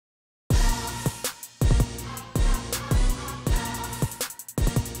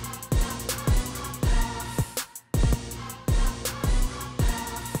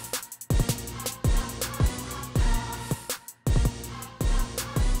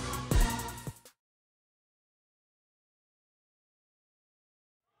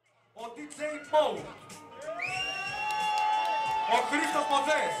DJ Mode. Ο Χρήστος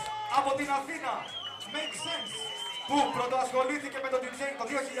Μοδές από την Αθήνα. Make sense. Που πρωτοασχολήθηκε με το DJ το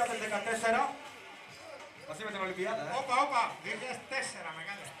 2014. Μαζί με την Ολυμπιάδα. Όπα, 2004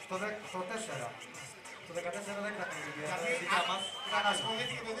 μεγάλε. Στο 4. Το 2014 δεν ήταν η Ολυμπιάδα. Αν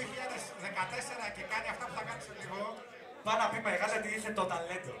ασχολήθηκε το 2014 και κάνει αυτά που θα κάνει σε λίγο. Πάει να πει μεγάλα ότι είσαι το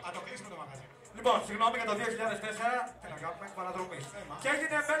ταλέντο. Θα το κλείσουμε το μαγαζί. Λοιπόν, συγγνώμη για το 2004, τι να κάνουμε, παραδρομή. Και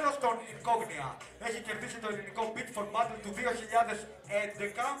έγινε μέλος των Incognia. Έχει κερδίσει το ελληνικό Beat for Battle του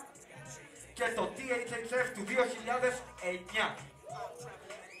 2011 και το THHF του 2009.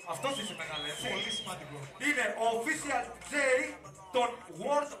 Αυτός είσαι μεγάλε, έτσι. Πολύ σημαντικό. Είναι ο official J των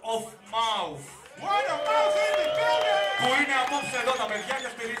Word of Mouth. Word of Mouth είναι πέρα! Που είναι απόψε εδώ τα παιδιά και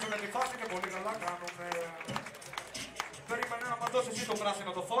στηρίζουν τη φάση και πολύ καλά κάνουμε. Περίμενα να δώσει εσύ το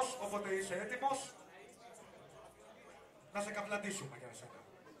πράσινο το φως, όποτε είσαι έτοιμος. Να σε καβλαντήσουμε για εσένα.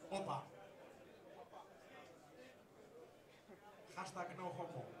 Όπα. Hashtag no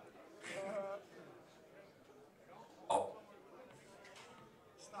homo.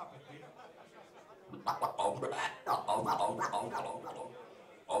 Stop it, dude.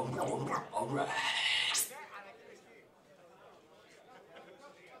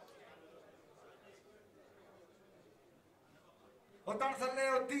 Όταν θα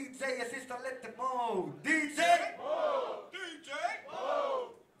λέω DJ, εσείς θα λέτε Mode. DJ! DJ!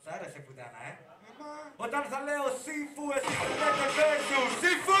 Σ' άρεσε πουτάνα, Όταν θα λέω Σύμφου, εσείς θα λέτε Βέσου.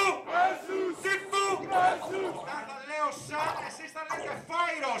 Σύμφου! Σύμφου! Όταν θα λέω σαν, εσείς θα λέτε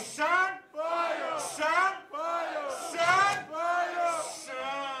Φάιρο. Σαν! Σαν! Σαν! Σαν!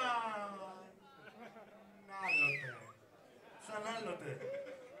 Άλλοτε. Σαν άλλοτε.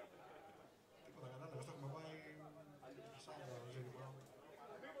 Τίποτα κατάλαβες, το έχουμε πάει σαν το ζήτημα.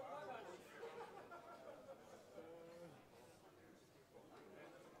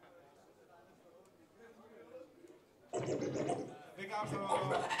 Μπήκα στο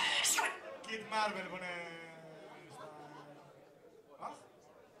Kid Marvel που είναι στα... Αχ!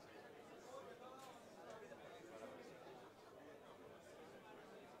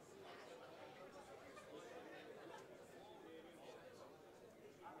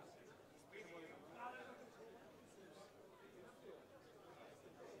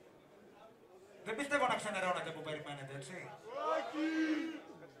 Δεν πιστεύω να ξενερώνετε που περιμένετε, έτσι. Όχι!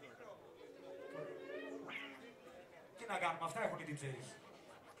 Τι να κάνουμε, αυτά έχουν οι DJs.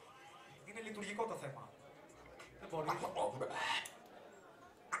 Είναι λειτουργικό το θέμα. Δεν μπορείς.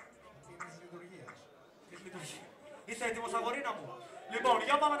 Είναι της λειτουργίας. Της λειτουργίας. Είσαι έτοιμος, αγορίνα μου. Λοιπόν,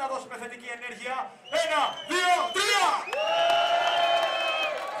 για πάμε να δώσουμε θετική ενέργεια. 1, 2, 3!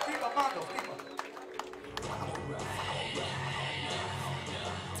 Χτύπα πάνω, χτύπα.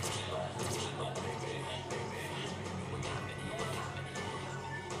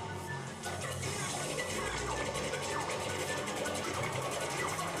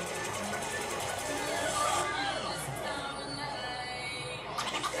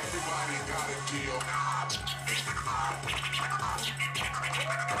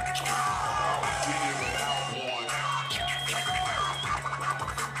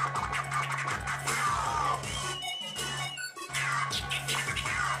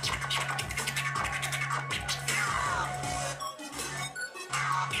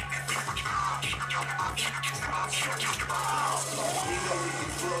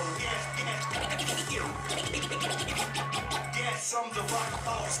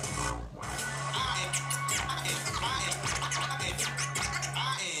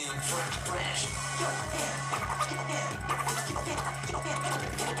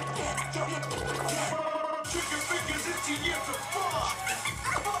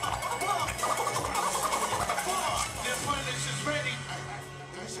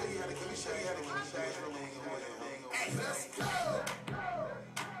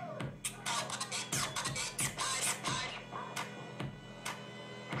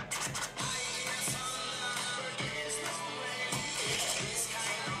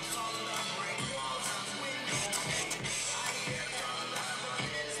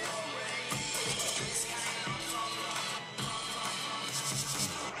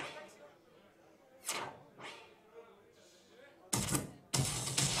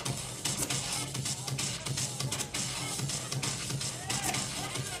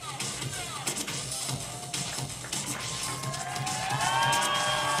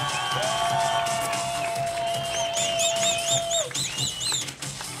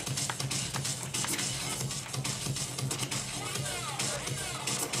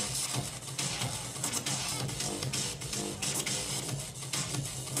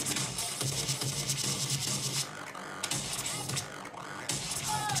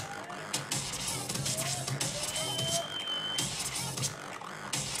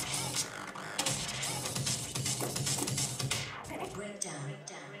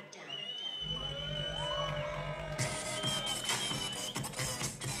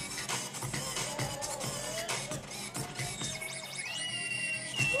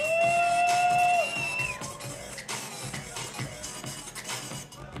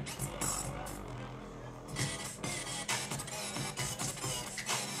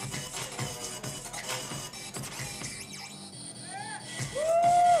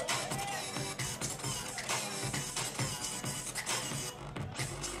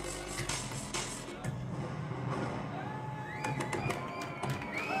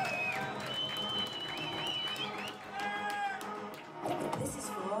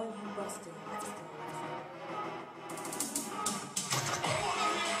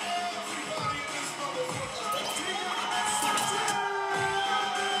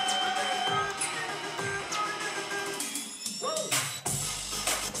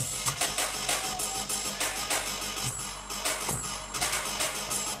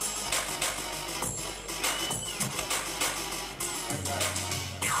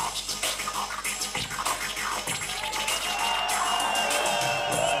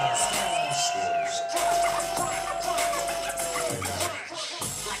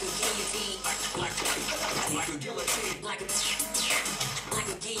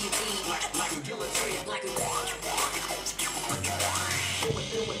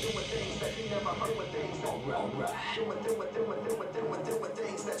 Doing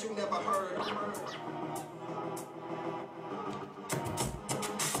things that you never heard.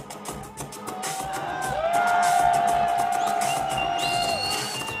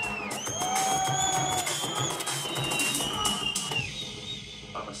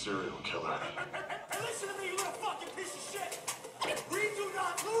 I'm a serial killer. Hey, listen to me, you little fucking piece of shit! We do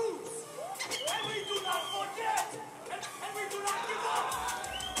not lose! And we do not forget! And we do not give up!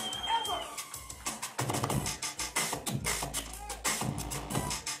 Ever!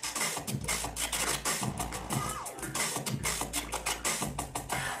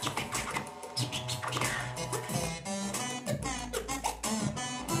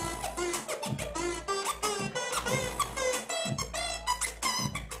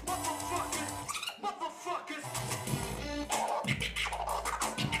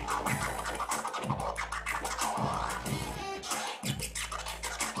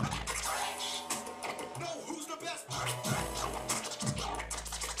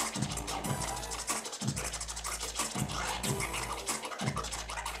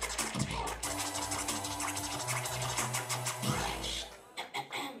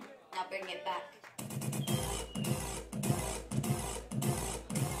 Bring it back.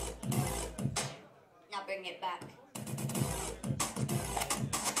 Now bring it back.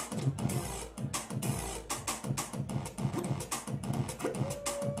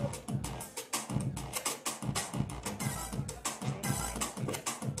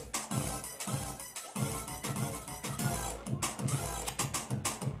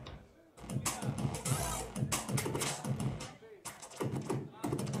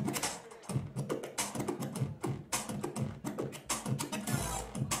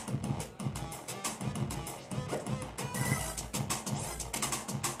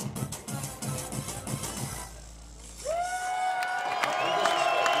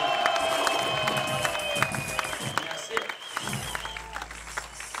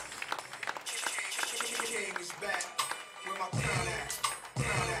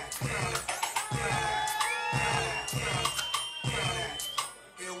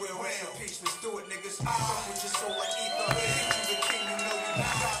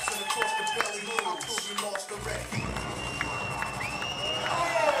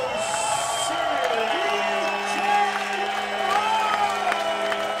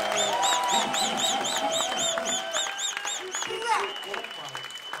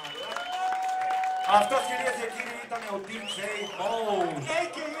 Αυτός, κυρίες και κύριοι, ήταν ο DJ Noiz.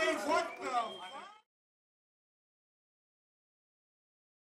 AKA what the